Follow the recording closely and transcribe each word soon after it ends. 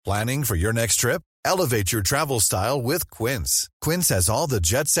Planning for your next trip? Elevate your travel style with Quince. Quince has all the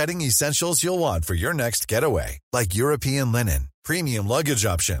jet-setting essentials you'll want for your next getaway, like European linen, premium luggage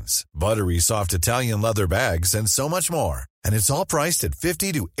options, buttery soft Italian leather bags, and so much more. And it's all priced at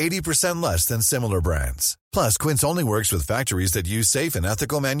 50 to 80% less than similar brands. Plus, Quince only works with factories that use safe and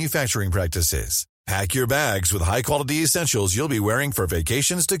ethical manufacturing practices. Pack your bags with high-quality essentials you'll be wearing for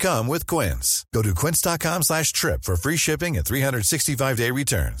vacations to come with Quince. Go to quince.com/trip for free shipping and 365-day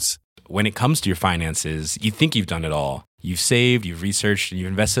returns. When it comes to your finances, you think you've done it all. You've saved, you've researched, and you've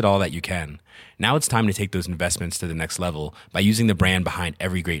invested all that you can. Now it's time to take those investments to the next level by using the brand behind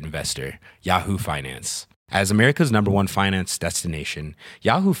every great investor, Yahoo Finance. As America's #1 finance destination,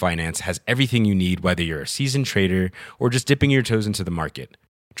 Yahoo Finance has everything you need, whether you're a seasoned trader or just dipping your toes into the market.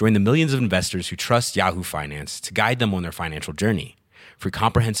 Join the millions of investors who trust Yahoo Finance to guide them on their financial journey. For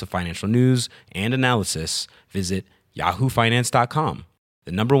comprehensive financial news and analysis, visit yahoofinance.com,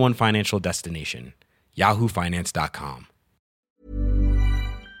 the #1 financial destination, yahoofinance.com.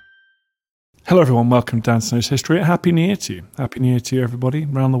 Hello everyone, welcome to Dan Snow's History. Happy New Year to you. Happy New Year to you everybody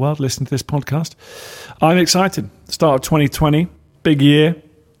around the world listening to this podcast. I'm excited. Start of 2020, big year,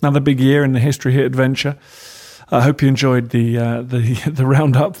 another big year in the History Hit adventure. I hope you enjoyed the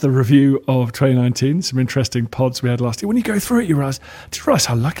roundup, the review of 2019. Some interesting pods we had last year. When you go through it, you realise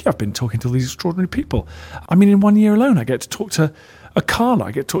how lucky I've been talking to all these extraordinary people. I mean, in 1 year alone, I get to talk to Akala,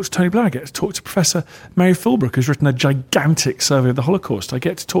 I get to talk to Tony Blair, I get to talk to Professor Mary Philbrook, who's written a gigantic survey of the Holocaust. I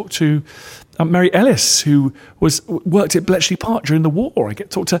get to talk to Mary Ellis, who worked at Bletchley Park during the war. I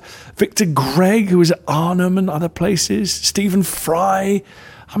get to talk to Victor Gregg, who was at Arnhem and other places, Stephen Fry.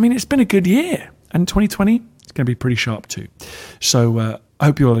 I mean, it's been a good year. And 2020, it's going to be pretty sharp too. So I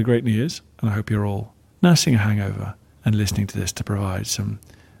hope you all had a great New Year's, and I hope you're all nursing a hangover and listening to this to provide some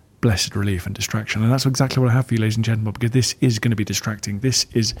blessed relief and distraction. And that's exactly what I have for you, ladies and gentlemen, because this is going to be distracting. This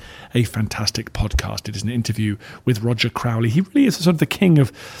is a fantastic podcast. It is an interview with Roger Crowley. He really is sort of the king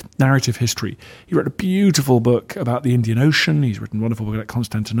of narrative history. He wrote a beautiful book about the Indian Ocean. He's written a wonderful book about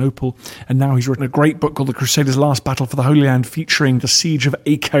Constantinople. And now he's written a great book called The Crusaders' Last Battle for the Holy Land, featuring the siege of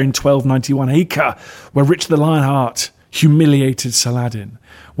Acre in 1291. Acre, where Richard the Lionheart humiliated Saladin,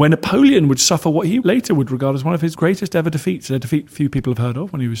 where Napoleon would suffer what he later would regard as one of his greatest ever defeats, a defeat few people have heard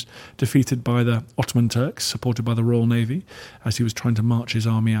of, when he was defeated by the Ottoman Turks, supported by the Royal Navy, as he was trying to march his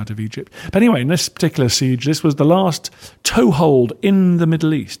army out of Egypt. But anyway, in this particular siege, this was the last toehold in the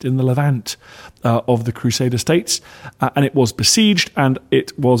Middle East, in the Levant, of the Crusader states, and it was besieged, and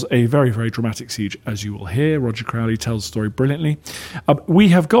it was a very, very dramatic siege, as you will hear. Roger Crowley tells the story brilliantly. We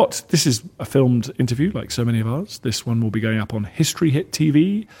have got, this is a filmed interview, like so many of ours. This one will be going up on History Hit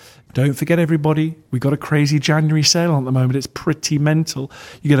TV. Don't forget, everybody, we got a crazy January sale on at the moment. It's pretty mental.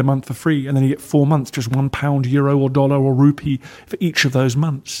 You get a month for free, and then you get 4 months, just £1, euro or dollar or rupee for each of those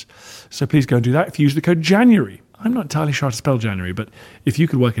months. So please go and do that if you use the code January. I'm not entirely sure how to spell January, but if you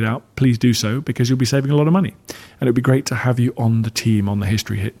could work it out, please do so, because you'll be saving a lot of money. And it would be great to have you on the team, on the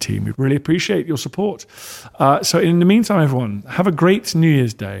History Hit team. We really appreciate your support. So in the meantime, everyone, have a great New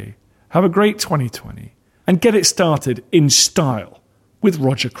Year's Day. Have a great 2020. And get it started in style with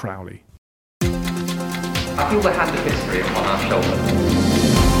Roger Crowley. I feel the hand of history upon our shoulders.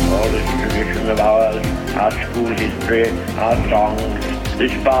 All this tradition of ours, our school history, our songs,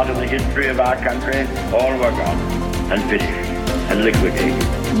 this part of the history of our country, all were gone and finished and liquidated.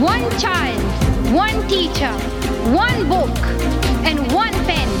 One child, one teacher, one book, and one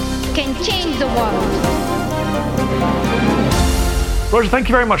pen can change the world. Roger, thank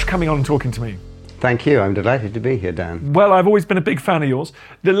you very much for coming on and talking to me. Thank you. I'm delighted to be here, Dan. Well, I've always been a big fan of yours.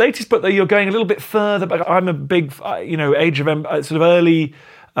 The latest book that you're going a little bit further, but I'm a big, age of sort of early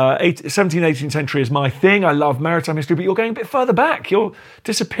 17th, 18th century is my thing. I love maritime history, but you're going a bit further back. You're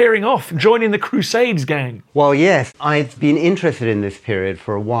disappearing off, joining the Crusades gang. Well, yes, I've been interested in this period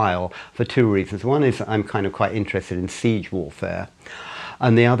for a while for two reasons. One is I'm kind of quite interested in siege warfare,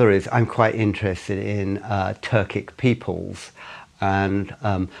 and the other is I'm quite interested in Turkic peoples. And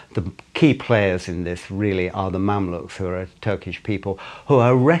the key players in this really are the Mamluks, who are a Turkish people, who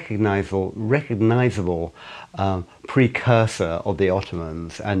are a recognizable precursor of the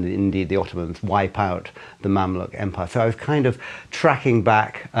Ottomans, and indeed the Ottomans wipe out the Mamluk Empire. So I was kind of tracking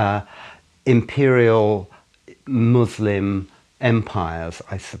back imperial Muslim empires,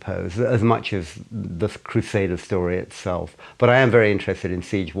 I suppose, as much as the Crusader story itself. But I am very interested in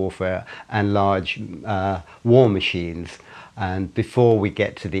siege warfare and large war machines. And before we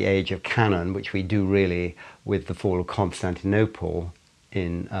get to the age of cannon, which we do really with the fall of Constantinople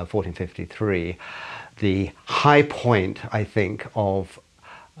in 1453, the high point, I think, of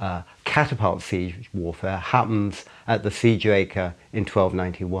catapult siege warfare happens at the Siege of Acre in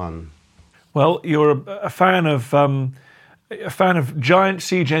 1291. Well, you're a fan of giant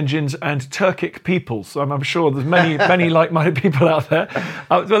siege engines and Turkic peoples. I'm sure there's many like-minded people out there.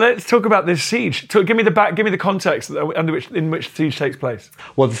 So let's talk about this siege. Give me the context in which the siege takes place.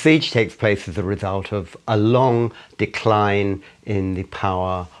 Well, the siege takes place as a result of a long decline in the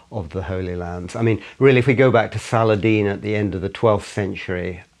power of the Holy Lands. I mean, really, if we go back to Saladin at the end of the 12th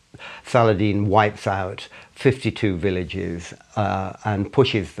century, Saladin wipes out 52 villages and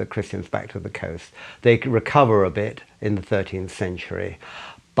pushes the Christians back to the coast. They recover a bit in the 13th century,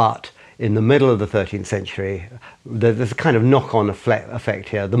 but in the middle of the 13th century, there's a kind of knock-on effect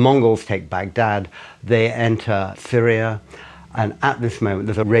here. The Mongols take Baghdad, they enter Syria, and at this moment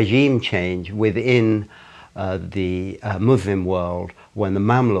there's a regime change within the Muslim world when the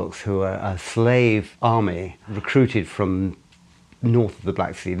Mamluks, who are a slave army recruited from north of the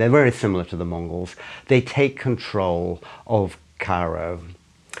Black Sea, they're very similar to the Mongols, they take control of Cairo.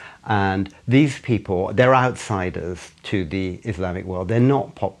 And these people, they're outsiders to the Islamic world. They're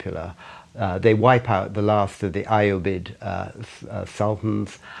not popular. They wipe out the last of the Ayyubid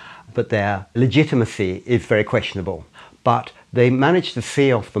sultans, but their legitimacy is very questionable. But they managed to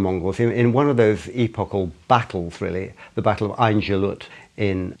see off the Mongols in one of those epochal battles, really, the Battle of Ain Jalut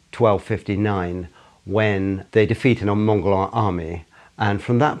in 1259, when they defeat a Mongol army. And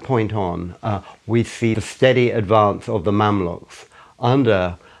from that point on, we see the steady advance of the Mamluks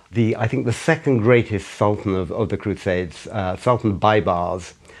under I think the second greatest sultan of the Crusades, Sultan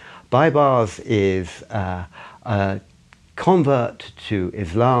Baybars. Baybars is a convert to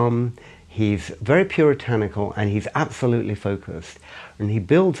Islam. He's very puritanical and he's absolutely focused. And he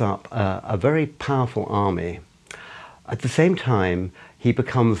builds up a very powerful army. At the same time, he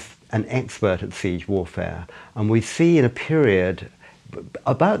becomes an expert at siege warfare. And we see in a period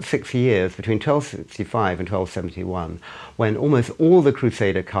about 6 years, between 1265 and 1271, when almost all the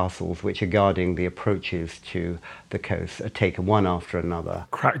Crusader castles which are guarding the approaches to the coast are taken one after another.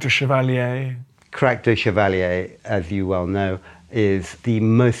 Crac de Chevalier. Crac de Chevalier, as you well know, is the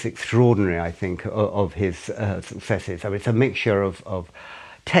most extraordinary, I think, of his successes. I mean, it's a mixture of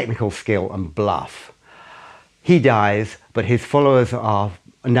technical skill and bluff. He dies, but his followers are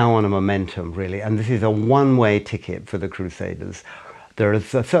now on a momentum, really, and this is a one-way ticket for the Crusaders. There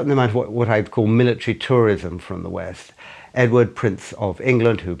is a certain amount of what I'd call military tourism from the West. Edward, Prince of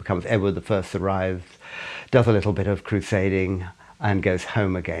England, who becomes Edward I, arrives, does a little bit of crusading and goes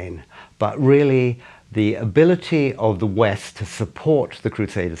home again. But really, the ability of the West to support the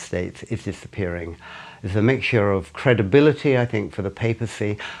Crusader states is disappearing. There's a mixture of credibility, I think, for the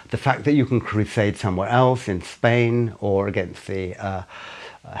papacy, the fact that you can crusade somewhere else, in Spain, or against the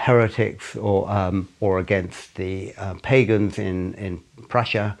heretics, or against the pagans in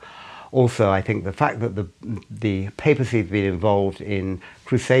Prussia. Also, I think the fact that the papacy has been involved in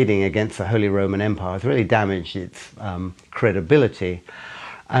crusading against the Holy Roman Empire has really damaged its credibility,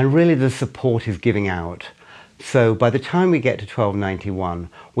 and really the support is giving out. So by the time we get to 1291,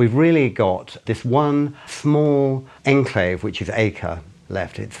 we've really got this one small enclave, which is Acre,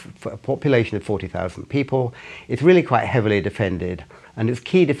 left. It's a population of 40,000 people. It's really quite heavily defended, and its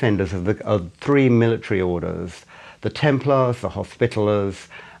key defenders of three military orders: the Templars, the Hospitallers,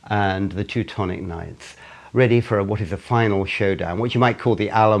 and the Teutonic Knights, ready for what is a final showdown, which you might call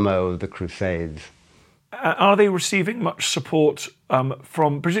the Alamo of the Crusades. Are they receiving much support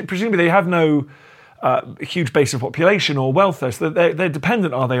from... Presumably they have no huge base of population or wealth there, so they're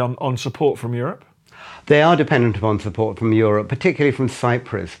dependent, are they, on support from Europe? They are dependent upon support from Europe, particularly from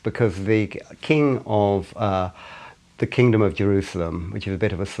Cyprus, because the king of the Kingdom of Jerusalem, which is a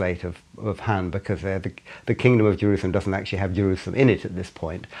bit of a sleight of hand, because the Kingdom of Jerusalem doesn't actually have Jerusalem in it at this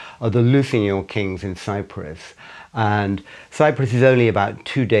point, are the Lusignan kings in Cyprus. And Cyprus is only about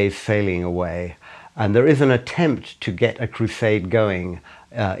 2 days sailing away, and there is an attempt to get a crusade going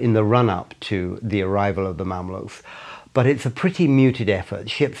in the run-up to the arrival of the Mamluks. But it's a pretty muted effort.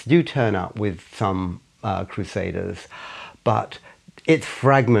 Ships do turn up with some crusaders, but it's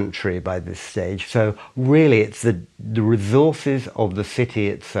fragmentary by this stage. So really it's the resources of the city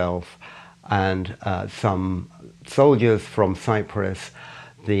itself and some soldiers from Cyprus,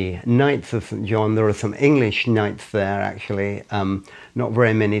 the Knights of St. John. There are some English knights there, actually, not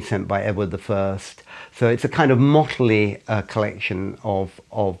very many sent by Edward I. So it's a kind of motley collection of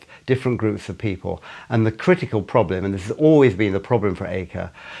different groups of people. And the critical problem, and this has always been the problem for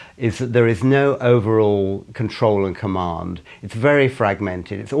Acre, is that there is no overall control and command. It's very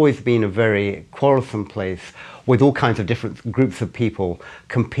fragmented. It's always been a very quarrelsome place with all kinds of different groups of people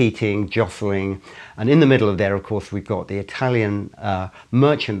competing, jostling. And in the middle of there, of course, we've got the Italian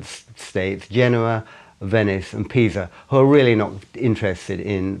merchant states, Genoa, Venice and Pisa, who are really not interested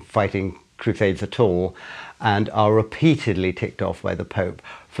in fighting crusades at all and are repeatedly ticked off by the Pope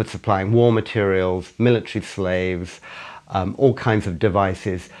for supplying war materials, military slaves, all kinds of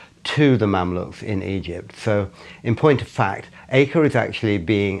devices to the Mamluks in Egypt. So, in point of fact, Acre is actually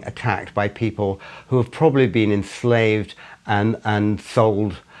being attacked by people who have probably been enslaved and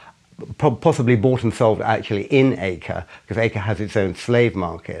sold, possibly bought and sold actually in Acre, because Acre has its own slave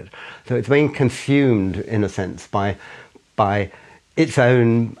market. So it's being consumed, in a sense, by its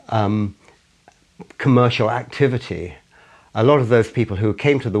own commercial activity. A lot of those people who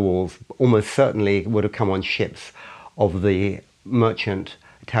came to the walls almost certainly would have come on ships of the merchant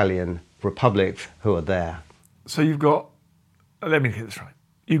Italian republics who are there. So you've got, let me get this right,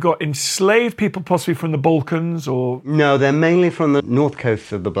 you've got enslaved people possibly from the Balkans or... No, they're mainly from the north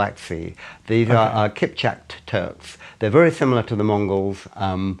coast of the Black Sea. These are Kipchak Turks. They're very similar to the Mongols,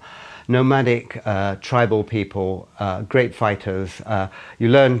 nomadic tribal people, great fighters. You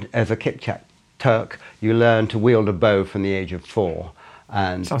learn as a Kipchak Turk, you learn to wield a bow from the age of 4.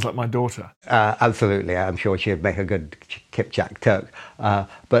 And sounds like my daughter. Absolutely, I'm sure she'd make a good Kipchak Turk.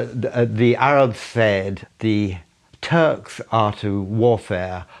 But the Arabs said the Turks are to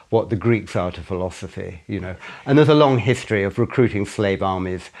warfare what the Greeks are to philosophy, you know. And there's a long history of recruiting slave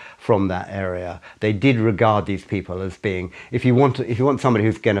armies from that area. They did regard these people as being, if you want somebody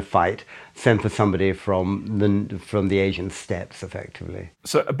who's going to fight, send for somebody from the Asian steppes, effectively.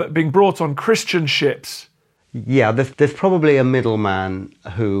 So, but being brought on Christian ships. Yeah, there's probably a middleman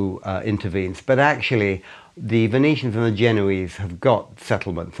who intervenes, but actually the Venetians and the Genoese have got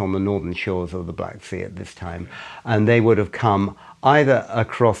settlements on the northern shores of the Black Sea at this time, and they would have come either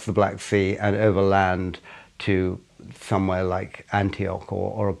across the Black Sea and overland to somewhere like Antioch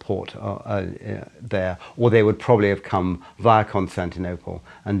or a port there, or they would probably have come via Constantinople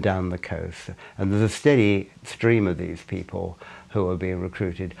and down the coast. And there's a steady stream of these people who are being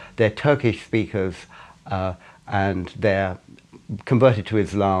recruited. They're Turkish speakers, and they're converted to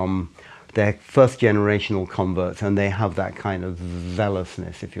Islam. They're first-generational converts, and they have that kind of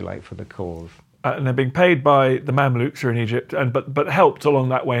zealousness, if you like, for the cause. And they're being paid by the Mamluks who are in Egypt, but helped along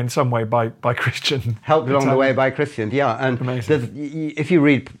that way in some way by Christian. Helped along the way by Christians, yeah. And if you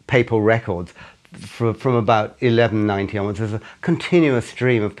read papal records, from about 1190 onwards, there's a continuous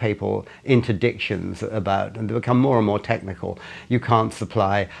stream of papal interdictions about, and they become more and more technical. You can't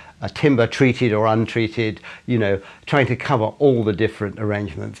supply a timber treated or untreated, you know, trying to cover all the different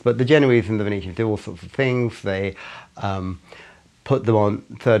arrangements. But the Genoese and the Venetians do all sorts of things. They put them on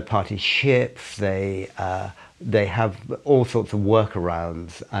third-party ships. They have all sorts of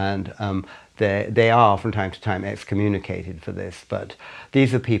workarounds, and they are from time to time excommunicated for this. But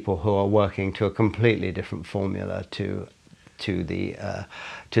these are people who are working to a completely different formula to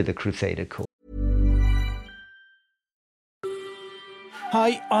the Crusader cause.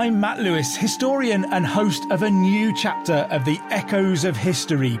 Hi, I'm Matt Lewis, historian and host of a new chapter of the Echoes of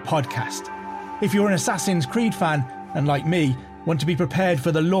History podcast. If you're an Assassin's Creed fan, and like me, want to be prepared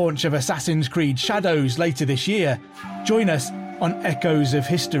for the launch of Assassin's Creed Shadows later this year, join us on Echoes of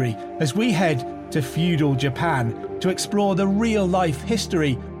History as we head to feudal Japan to explore the real-life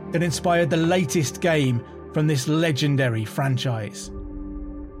history that inspired the latest game from this legendary franchise.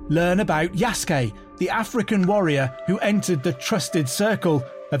 Learn about Yasuke, the African warrior who entered the trusted circle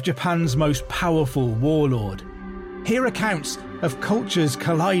of Japan's most powerful warlord. Hear accounts of cultures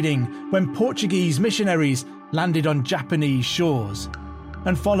colliding when Portuguese missionaries landed on Japanese shores,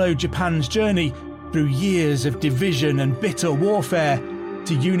 and follow Japan's journey through years of division and bitter warfare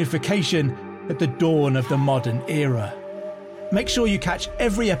to unification at the dawn of the modern era. Make sure you catch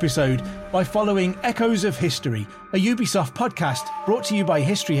every episode by following Echoes of History, a Ubisoft podcast brought to you by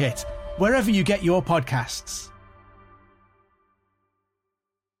History Hit, wherever you get your podcasts.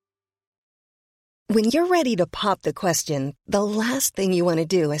 When you're ready to pop the question, the last thing you want to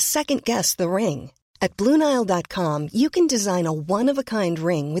do is second-guess the ring. At BlueNile.com, you can design a one-of-a-kind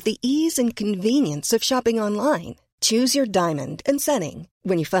ring with the ease and convenience of shopping online. Choose your diamond and setting.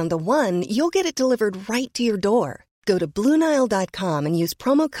 When you find the one, you'll get it delivered right to your door. Go to BlueNile.com and use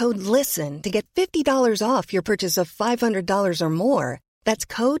promo code LISTEN to get $50 off your purchase of $500 or more. That's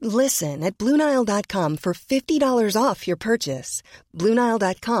code LISTEN at BlueNile.com for $50 off your purchase.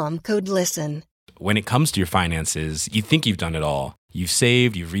 BlueNile.com, code LISTEN. When it comes to your finances, you think you've done it all. You've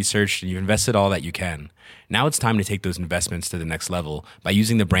saved, you've researched, and you've invested all that you can. Now it's time to take those investments to the next level by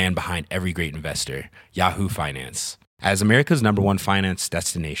using the brand behind every great investor, Yahoo Finance. As America's #1 finance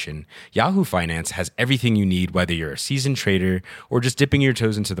destination, Yahoo Finance has everything you need, whether you're a seasoned trader or just dipping your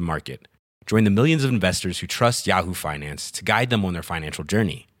toes into the market. Join the millions of investors who trust Yahoo Finance to guide them on their financial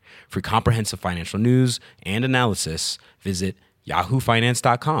journey. For comprehensive financial news and analysis, visit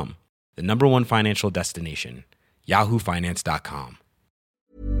yahoofinance.com, the #1 financial destination, yahoofinance.com.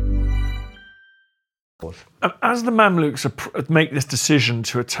 As the Mamluks make this decision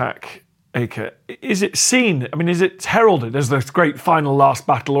to attack Acre, is it seen, is it heralded as the great final last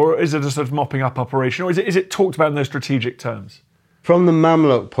battle, or is it a sort of mopping up operation, or is it talked about in those strategic terms? From the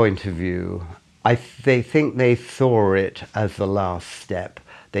Mamluk point of view, they think they saw it as the last step.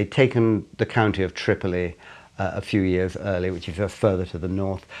 They'd taken the county of Tripoli a few years earlier, which is just further to the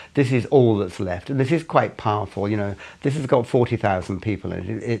north. This is all that's left, and this is quite powerful. This has got 40,000 people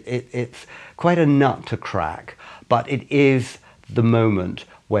in it. It's quite a nut to crack, but it is the moment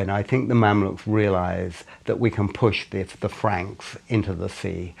when I think the Mamluks realize that we can push the Franks into the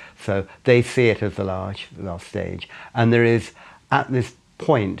sea. So they see it as the last stage. And there is, at this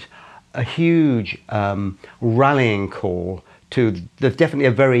point, a huge rallying call to, there's definitely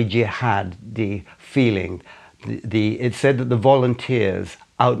a very jihadi feeling. It's said that the volunteers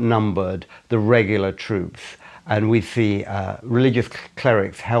outnumbered the regular troops, and we see religious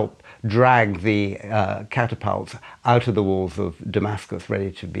clerics help drag the catapults out of the walls of Damascus,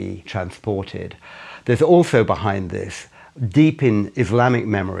 ready to be transported. There's also behind this, deep in Islamic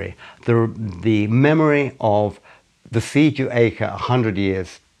memory, the memory of the siege of Acre 100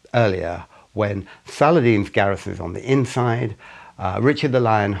 years earlier, when Saladin's garrison is on the inside, Richard the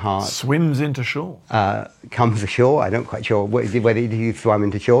Lionheart swims into shore. Comes ashore. I'm not quite sure whether he swam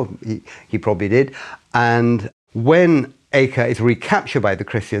into shore. He probably did. And when Acre is recaptured by the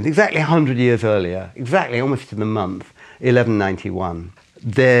Christians, exactly 100 years earlier, exactly almost to the month, 1191,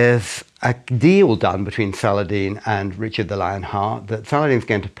 there's a deal done between Saladin and Richard the Lionheart that Saladin's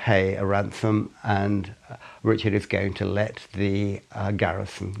going to pay a ransom and Richard is going to let the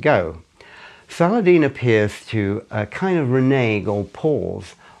garrison go. Saladin appears to kind of renege or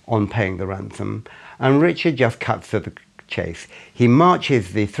pause on paying the ransom, and Richard just cuts to the chase. He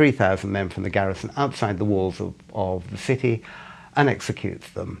marches the 3,000 men from the garrison outside the walls of the city and executes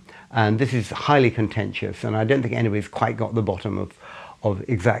them. And this is highly contentious, and I don't think anybody's quite got the bottom of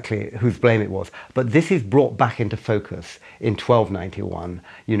exactly whose blame it was. But this is brought back into focus in 1291.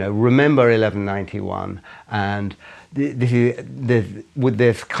 Remember 1191, and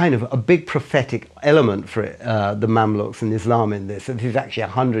there's kind of a big prophetic element for the Mamluks and Islam in this. This is actually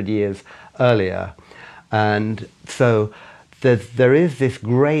 100 years earlier. And so there is this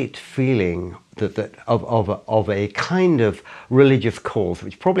great feeling of a kind of religious cause,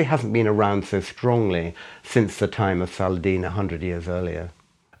 which probably hasn't been around so strongly since the time of Saladin 100 years earlier.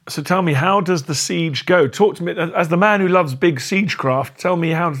 So tell me, how does the siege go? Talk to me, as the man who loves big siegecraft, tell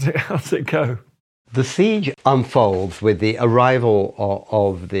me how does it go? The siege unfolds with the arrival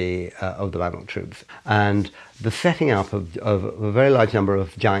of the Mamluk troops and the setting up of a very large number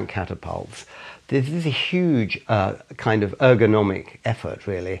of giant catapults. This is a huge kind of ergonomic effort,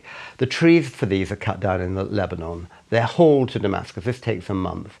 really. The trees for these are cut down in Lebanon. They're hauled to Damascus. This takes a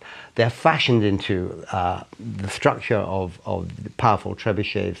month. They're fashioned into the structure of powerful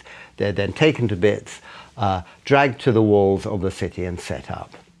trebuchets. They're then taken to bits, dragged to the walls of the city and set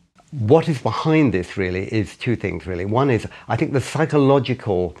up. What is behind this, really, is two things, really. One is, I think, the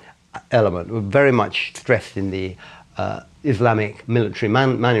psychological element, very much stressed in the Islamic military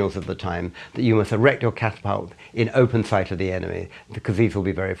manuals of the time, that you must erect your catapult in open sight of the enemy, because these will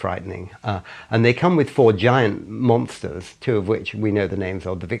be very frightening. And they come with 4 giant monsters, 2 of which we know the names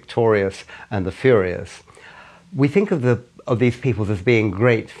of, the Victorious and the Furious. We think of these peoples as being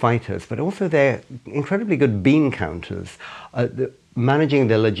great fighters, but also they're incredibly good bean counters, managing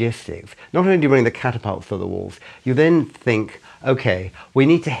the logistics. Not only do you bring the catapults to the walls, you then think, okay, we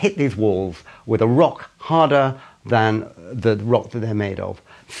need to hit these walls with a rock harder than the rock that they're made of.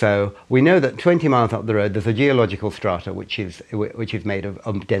 So we know that 20 miles up the road there's a geological strata which is made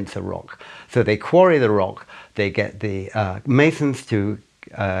of denser rock. So they quarry the rock, they get the masons to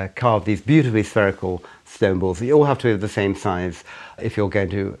carve these beautifully spherical stone balls. They all have to be of the same size if you're going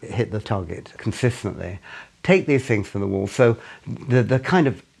to hit the target consistently. Take these things from the wall. So the kind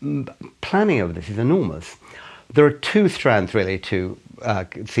of planning of this is enormous. There are 2 strands really to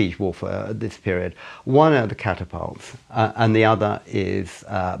siege warfare at this period. One are the catapults, and the other is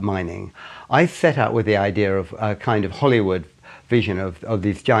mining. I set out with the idea of a kind of Hollywood vision of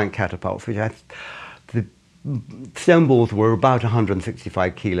these giant catapults, which the stone balls were about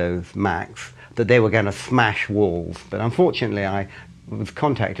 165 kilos max, that they were going to smash walls. But unfortunately, I was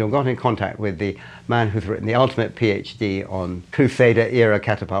contacted or got in contact with the man who's written the ultimate PhD on Crusader-era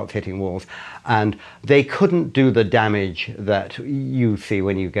catapults hitting walls, and they couldn't do the damage that you see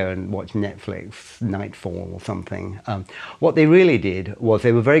when you go and watch Netflix, Nightfall or something. What they really did was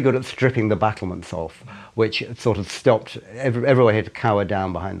they were very good at stripping the battlements off, which sort of stopped, everyone had to cower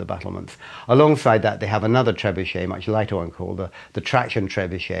down behind the battlements. Alongside that, they have another trebuchet, much lighter one called the traction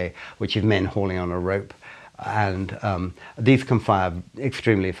trebuchet, which is men hauling on a rope. And these can fire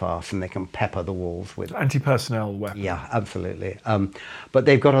extremely fast, and they can pepper the walls with anti-personnel weapons. Yeah, absolutely. But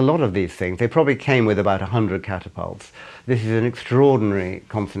they've got a lot of these things. They probably came with about 100 catapults. This is an extraordinary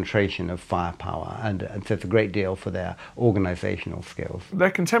concentration of firepower, and says a great deal for their organisational skills.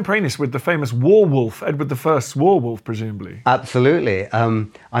 They're contemporaneous with the famous Warwolf, Edward I's Warwolf, presumably. Absolutely.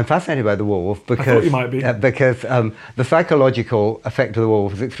 I'm fascinated by the Warwolf because I thought you might be. Because the psychological effect of the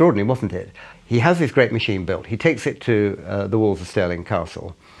Warwolf was extraordinary, wasn't it? He has this great machine built. He takes it to the walls of Stirling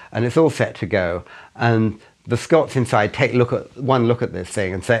Castle, and it's all set to go. And the Scots inside take one look at this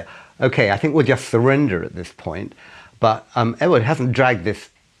thing and say, "Okay, I think we'll just surrender at this point." But Edward hasn't dragged this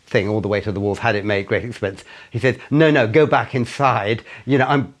thing all the way to the walls, had it made great expense. He says, "No, go back inside. You know,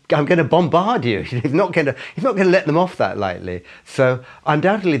 I'm going to bombard you." He's not going to let them off that lightly. So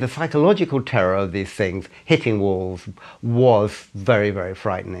undoubtedly, the psychological terror of these things hitting walls was very, very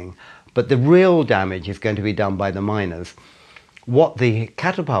frightening. But the real damage is going to be done by the miners. What the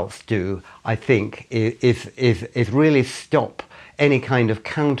catapults do, I think, is really stop any kind of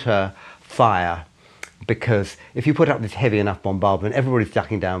counter fire, because if you put up this heavy enough bombardment, everybody's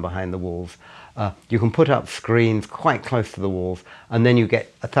ducking down behind the walls. You can put up screens quite close to the walls, and then you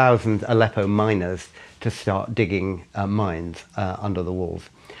get 1,000 Aleppo miners to start digging mines under the walls.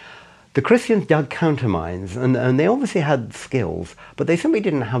 The Christians dug countermines, and they obviously had skills, but they simply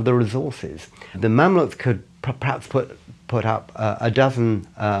didn't have the resources. The Mamluks could perhaps put up a dozen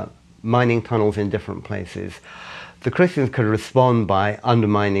mining tunnels in different places. The Christians could respond by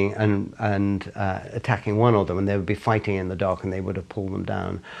undermining and attacking one of them, and they would be fighting in the dark, and they would have pulled them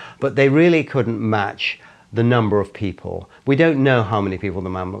down. But they really couldn't match the number of people. We don't know how many people the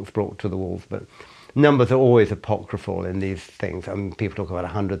Mamluks brought to the walls, but numbers are always apocryphal in these things. I mean, people talk about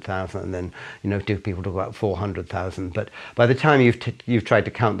 100,000, and then people talk about 400,000. But by the time you've tried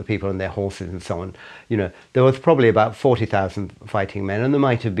to count the people and their horses and so on, there was probably about 40,000 fighting men, and there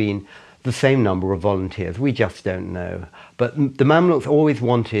might have been the same number of volunteers. We just don't know. But the Mamluks always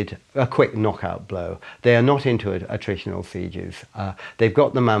wanted a quick knockout blow. They are not into attritional sieges. They've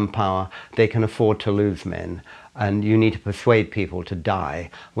got the manpower. They can afford to lose men. And you need to persuade people to die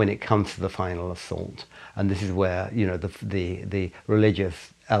when it comes to the final assault. And this is where the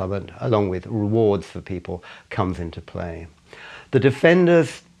religious element, along with rewards for people, comes into play. The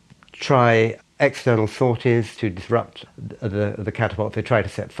defenders try external sorties to disrupt the catapults. They try to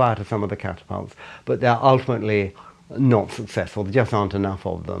set fire to some of the catapults, but they're ultimately not successful. There just aren't enough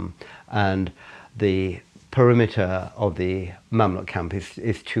of them, and the perimeter of the Mamluk camp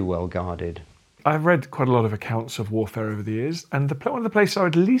is too well guarded. I've read quite a lot of accounts of warfare over the years, and one of the places I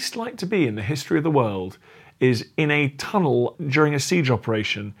would least like to be in the history of the world is in a tunnel during a siege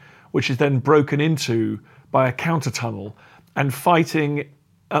operation, which is then broken into by a counter tunnel, and fighting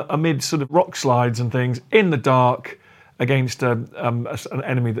amid sort of rock slides and things in the dark against an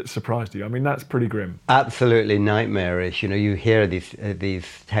enemy that surprised you. I mean, that's pretty grim. Absolutely nightmarish. You hear these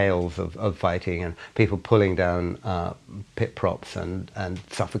tales of fighting and people pulling down pit props and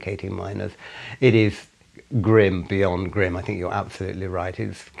suffocating miners. It is grim beyond grim. I think you're absolutely right.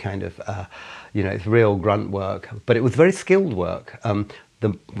 It's kind of, it's real grunt work, but it was very skilled work.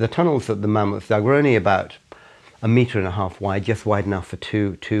 The tunnels that the Mamluks dug were only about 1.5 meters wide, just wide enough for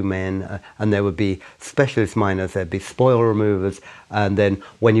two men, and there would be specialist miners, there'd be spoil removers, and then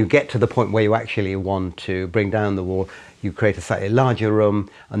when you get to the point where you actually want to bring down the wall, you create a slightly larger room,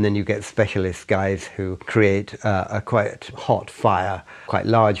 and then you get specialist guys who create a quite hot fire, quite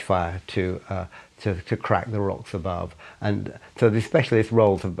large fire to crack the rocks above. And so the specialist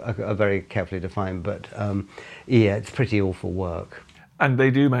roles are very carefully defined, but it's pretty awful work. And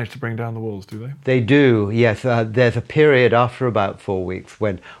they do manage to bring down the walls, do they? They do, yes. There's a period after about 4 weeks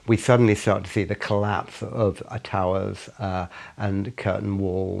when we suddenly start to see the collapse of towers and curtain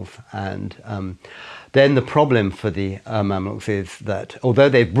walls. And then the problem for the Mamluks is that although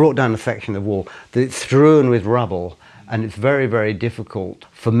they've brought down a section of wall, it's strewn with rubble, and it's very, very difficult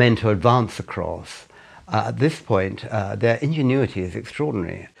for men to advance across. At this point, their ingenuity is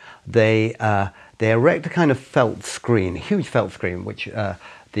extraordinary. They erect a kind of felt screen, a huge felt screen, which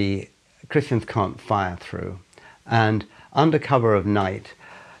the Christians can't fire through. And under cover of night,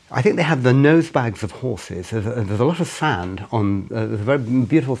 I think they have the nose bags of horses. There's a lot of sand on, there's a very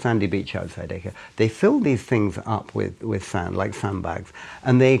beautiful sandy beach outside Acre. They fill these things up with sand, like sandbags,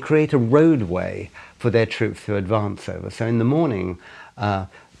 and they create a roadway for their troops to advance over. So in the morning,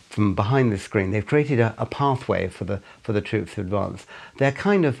 from behind the screen, they've created a pathway for the troops to advance. Their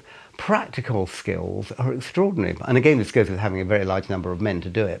kind of practical skills are extraordinary. And again, this goes with having a very large number of men to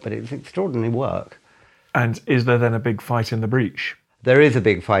do it, but it's extraordinary work. And is there then a big fight in the breach? There is a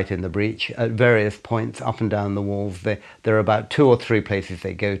big fight in the breach at various points up and down the walls. There are about 2 or 3 places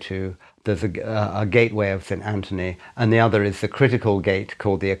they go to. There's a gateway of St. Anthony, and the other is the critical gate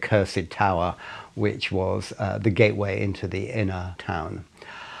called the Accursed Tower, which was the gateway into the inner town.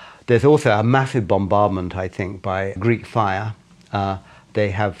 There's also a massive bombardment, I think, by Greek fire. They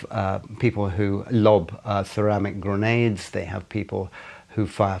have people who lob ceramic grenades. They have people who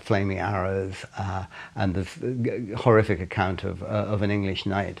fire flaming arrows, and there's a horrific account of an English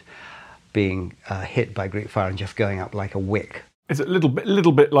knight being hit by Greek fire and just going up like a wick. Is it a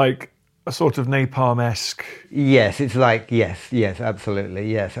little bit like a sort of napalm-esque? Yes, it's like, yes,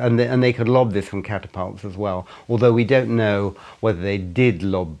 absolutely, yes. And they could lob this from catapults as well, although we don't know whether they did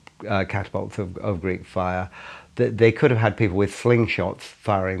lob catapults of Greek fire. They could have had people with slingshots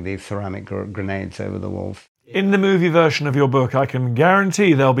firing these ceramic grenades over the walls. In the movie version of your book, I can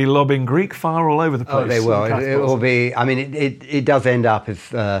guarantee they'll be lobbing Greek fire all over the place. Oh, they will. It will be. I mean, it does end up, as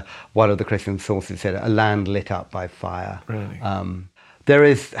one of the Christian sources said, a land lit up by fire. Really? There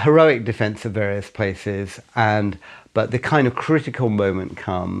is heroic defence of various places, but the kind of critical moment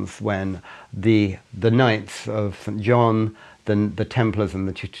comes when the Knights of St. John, the Templars, and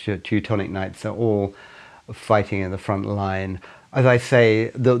the Teutonic Knights are all fighting in the front line. As I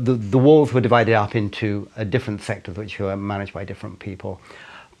say, the walls were divided up into different sectors which were managed by different people.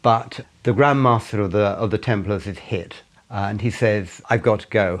 But the Grand Master of the Templars is hit, and he says, "I've got to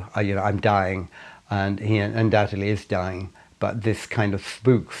go. I'm dying," and he undoubtedly is dying. But this kind of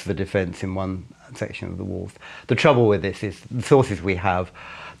spooks the defence in one section of the walls. The trouble with this is the sources we have.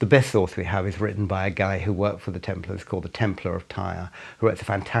 The best source we have is written by a guy who worked for the Templars called the Templar of Tyre, who writes a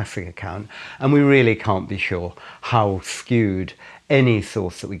fantastic account, and we really can't be sure how skewed any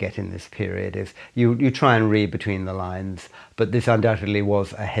source that we get in this period is. You try and read between the lines, but this undoubtedly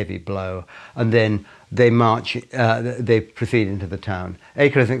was a heavy blow. And then they proceed into the town.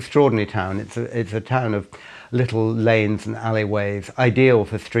 Acre is an extraordinary town. It's a town of little lanes and alleyways, ideal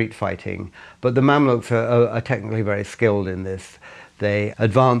for street fighting, but the Mamluks are technically very skilled in this. They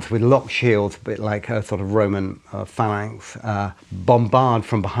advance with locked shields, a bit like a sort of Roman phalanx, bombard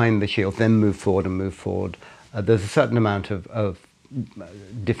from behind the shields, then move forward. There's a certain amount of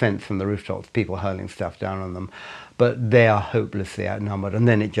defence from the rooftops, people hurling stuff down on them, but they are hopelessly outnumbered, and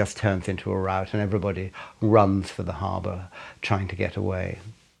then it just turns into a rout, and everybody runs for the harbour, trying to get away.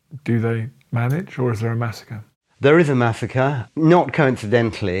 Do they manage, or is there a massacre? There is a massacre. Not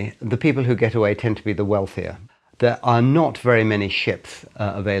coincidentally, the people who get away tend to be the wealthier. There are not very many ships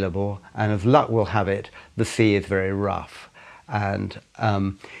available, and as luck will have it, the sea is very rough. And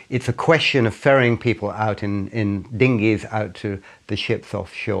it's a question of ferrying people out in dinghies out to the ships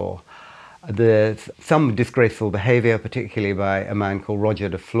offshore. There's some disgraceful behaviour, particularly by a man called Roger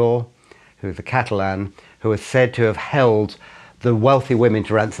de Flor, who's a Catalan, who is said to have held the wealthy women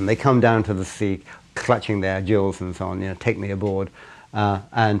to ransom. They come down to the sea, clutching their jewels and so on, take me aboard.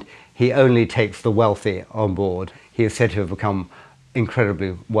 And he only takes the wealthy on board. He is said to have become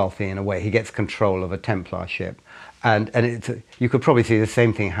incredibly wealthy in a way. He gets control of a Templar ship. And you could probably see the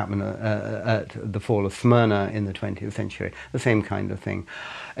same thing happen at the fall of Smyrna in the 20th century, the same kind of thing.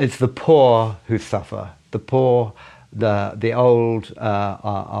 It's the poor who suffer. The poor, the old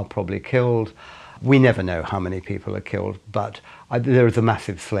are probably killed. We never know how many people are killed, but there is a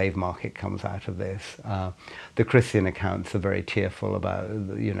massive slave market comes out of this. The Christian accounts are very tearful about,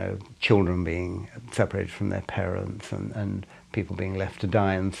 children being separated from their parents and people being left to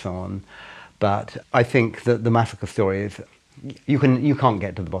die and so on. But I think that the massacre story is, you can't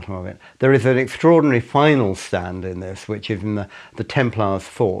get to the bottom of it. There is an extraordinary final stand in this, which is in the Templars'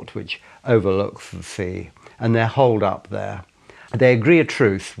 fort, which overlooks the sea, and they're holed up there. They agree a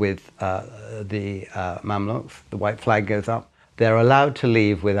truce with the Mamluks. The white flag goes up. They're allowed to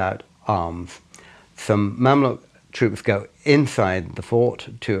leave without arms. Some Mamluk troops go inside the fort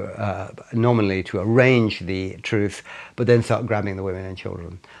nominally to arrange the truce, but then start grabbing the women and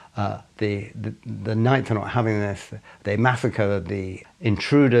children. The knights are not having this. They massacre the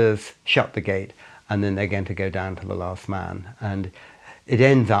intruders, shut the gate, and then they're going to go down to the last man. And it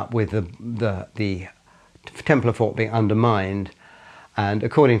ends up with the Templar fort being undermined, and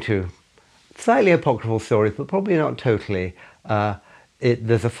according to slightly apocryphal stories, but probably not totally,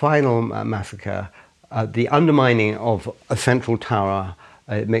 there's a final massacre. The undermining of a central tower,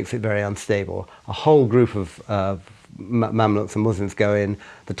 it makes it very unstable. A whole group of Mamluks and Muslims go in,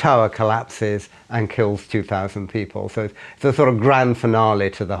 the tower collapses and kills 2,000 people. So it's a sort of grand finale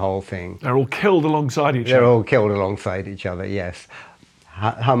to the whole thing. They're all killed alongside each other. They're all killed alongside each other, yes.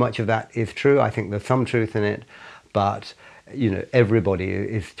 How much of that is true? I think there's some truth in it, but everybody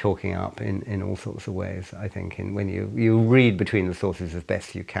is talking up in all sorts of ways, I think, when you read between the sources as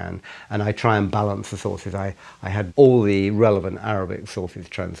best you can. And I try and balance the sources. I had all the relevant Arabic sources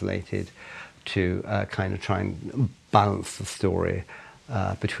translated to kind of try and balance the story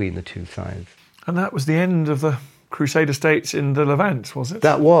between the two sides. And that was the end of the Crusader states in the Levant, was it?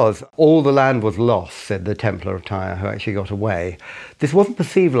 That was. All the land was lost, said the Templar of Tyre, who actually got away. This wasn't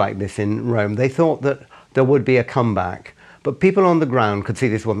perceived like this in Rome. They thought that there would be a comeback, but people on the ground could see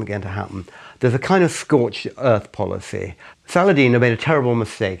this wasn't going to happen. There's a kind of scorched earth policy. Saladin had made a terrible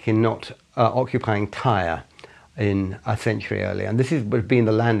mistake in not occupying Tyre in a century earlier, and this has been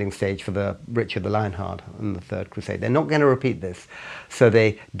the landing stage for the Richard the Lionheart and the Third Crusade. They're not going to repeat this. So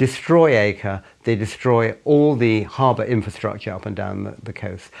they destroy Acre, they destroy all the harbour infrastructure up and down the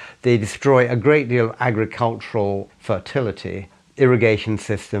coast. They destroy a great deal of agricultural fertility, irrigation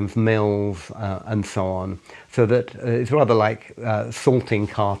systems, mills, and so on, so that it's rather like salting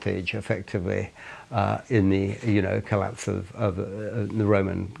Carthage, effectively, in the collapse of the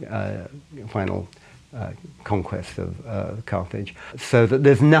Roman final conquest of Carthage, so that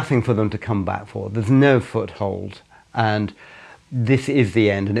there's nothing for them to come back for. There's no foothold, and this is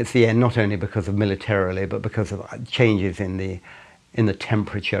the end. And it's the end not only because of militarily, but because of changes in the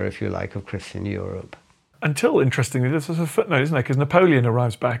temperature, if you like, of Christian Europe. Until, interestingly, there's a footnote, isn't there? Because Napoleon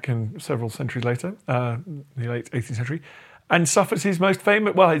arrives back in several centuries later, the late 18th century, and suffers his most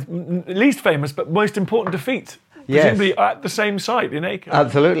famous, well, his least famous, but most important defeat. Presumably yes. At the same site in Acre.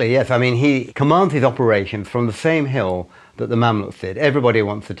 Absolutely, yes. I mean, he commands his operations from the same hill that the Mamluks did. Everybody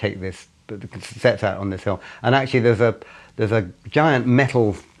wants to take this, sets out on this hill. And actually there's a giant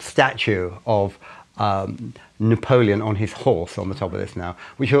metal statue of Napoleon on his horse on the top of this now,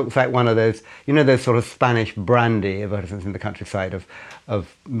 which looks like one of those, those sort of Spanish brandy advertisements in the countryside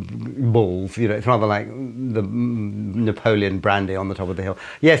of bulls. It's rather like the Napoleon brandy on the top of the hill.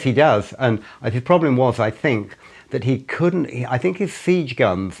 Yes, he does. And his problem was, I think, that he couldn't. I think his siege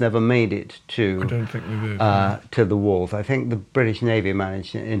guns never made it to. I don't think they did. To the walls. I think the British Navy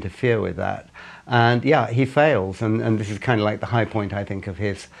managed to interfere with that, and he fails. And this is kind of like the high point, I think, of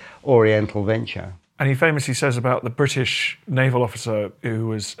his Oriental venture. And he famously says about the British naval officer who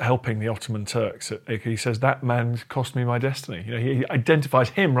was helping the Ottoman Turks at Acre, he says, that man cost me my destiny. He identifies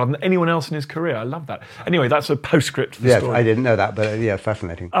him rather than anyone else in his career. I love that. Anyway, that's a postscript to the story. Yes, I didn't know that, but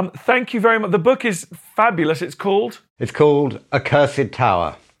fascinating. Thank you very much. The book is fabulous. It's called? It's called Accursed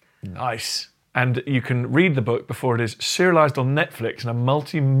Tower. Nice. And you can read the book before it is serialised on Netflix in a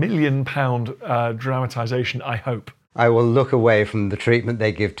multi-million-pound dramatisation, I hope. I will look away from the treatment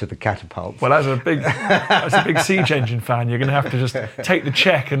they give to the catapults. Well, as a big siege engine fan, you're going to have to just take the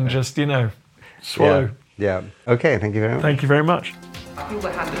check and just, swallow. Yeah. Okay, thank you very much. Thank you very much. I feel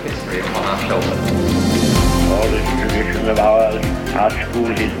the hand of history upon our shoulders. All this tradition of ours, our school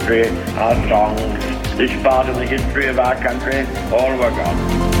history, our songs, this part of the history of our country, all were gone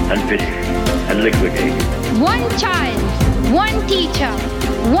and finished and liquidated. One child, one teacher,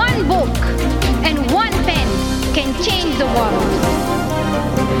 one book, and one pen can change the world.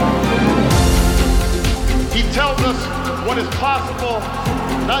 He tells us what is possible,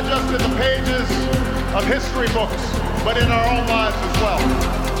 not just in the pages of history books, but in our own lives as well.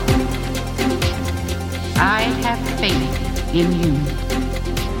 I have faith in you.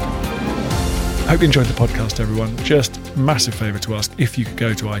 Hope you enjoyed the podcast, everyone. Just massive favour to ask, if you could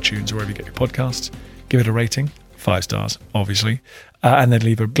go to iTunes or wherever you get your podcasts, give it a rating, 5 stars, obviously, and then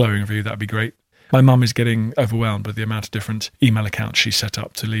leave a glowing review. That'd be great. My mum is getting overwhelmed with the amount of different email accounts she's set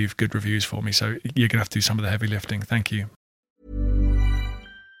up to leave good reviews for me. So you're going to have to do some of the heavy lifting. Thank you.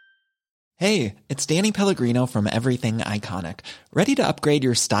 Hey, it's Danny Pellegrino from Everything Iconic. Ready to upgrade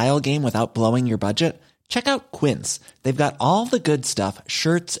your style game without blowing your budget? Check out Quince. They've got all the good stuff,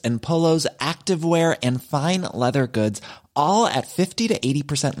 shirts and polos, activewear, and fine leather goods, all at 50 to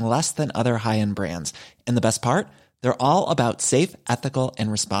 80% less than other high-end brands. And the best part? They're all about safe, ethical,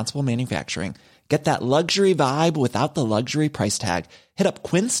 and responsible manufacturing. Get that luxury vibe without the luxury price tag. Hit up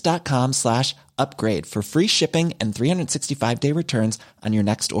quince.com/upgrade for free shipping and 365-day returns on your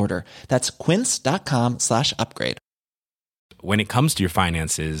next order. That's quince.com/upgrade. When it comes to your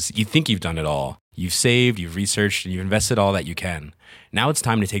finances, you think you've done it all. You've saved, you've researched, and you've invested all that you can. Now it's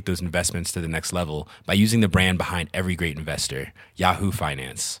time to take those investments to the next level by using the brand behind every great investor, Yahoo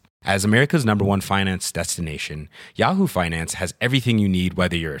Finance. As America's #1 finance destination, Yahoo Finance has everything you need,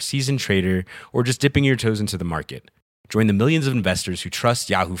 whether you're a seasoned trader or just dipping your toes into the market. Join the millions of investors who trust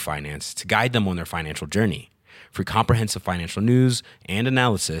Yahoo Finance to guide them on their financial journey. For comprehensive financial news and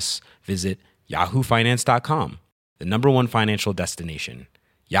analysis, visit yahoofinance.com, the #1 financial destination,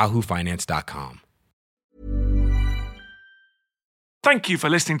 yahoofinance.com. Thank you for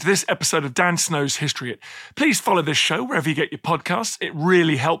listening to this episode of Dan Snow's History Hit. Please follow this show wherever you get your podcasts. It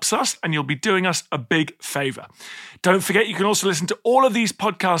really helps us, and you'll be doing us a big favour. Don't forget, you can also listen to all of these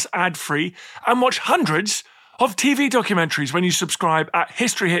podcasts ad-free and watch hundreds of TV documentaries when you subscribe at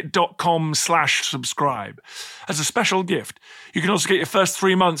historyhit.com/subscribe. As a special gift, you can also get your first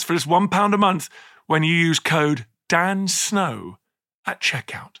 3 months for just £1 a month when you use code DANSNOW at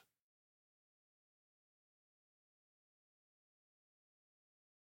checkout.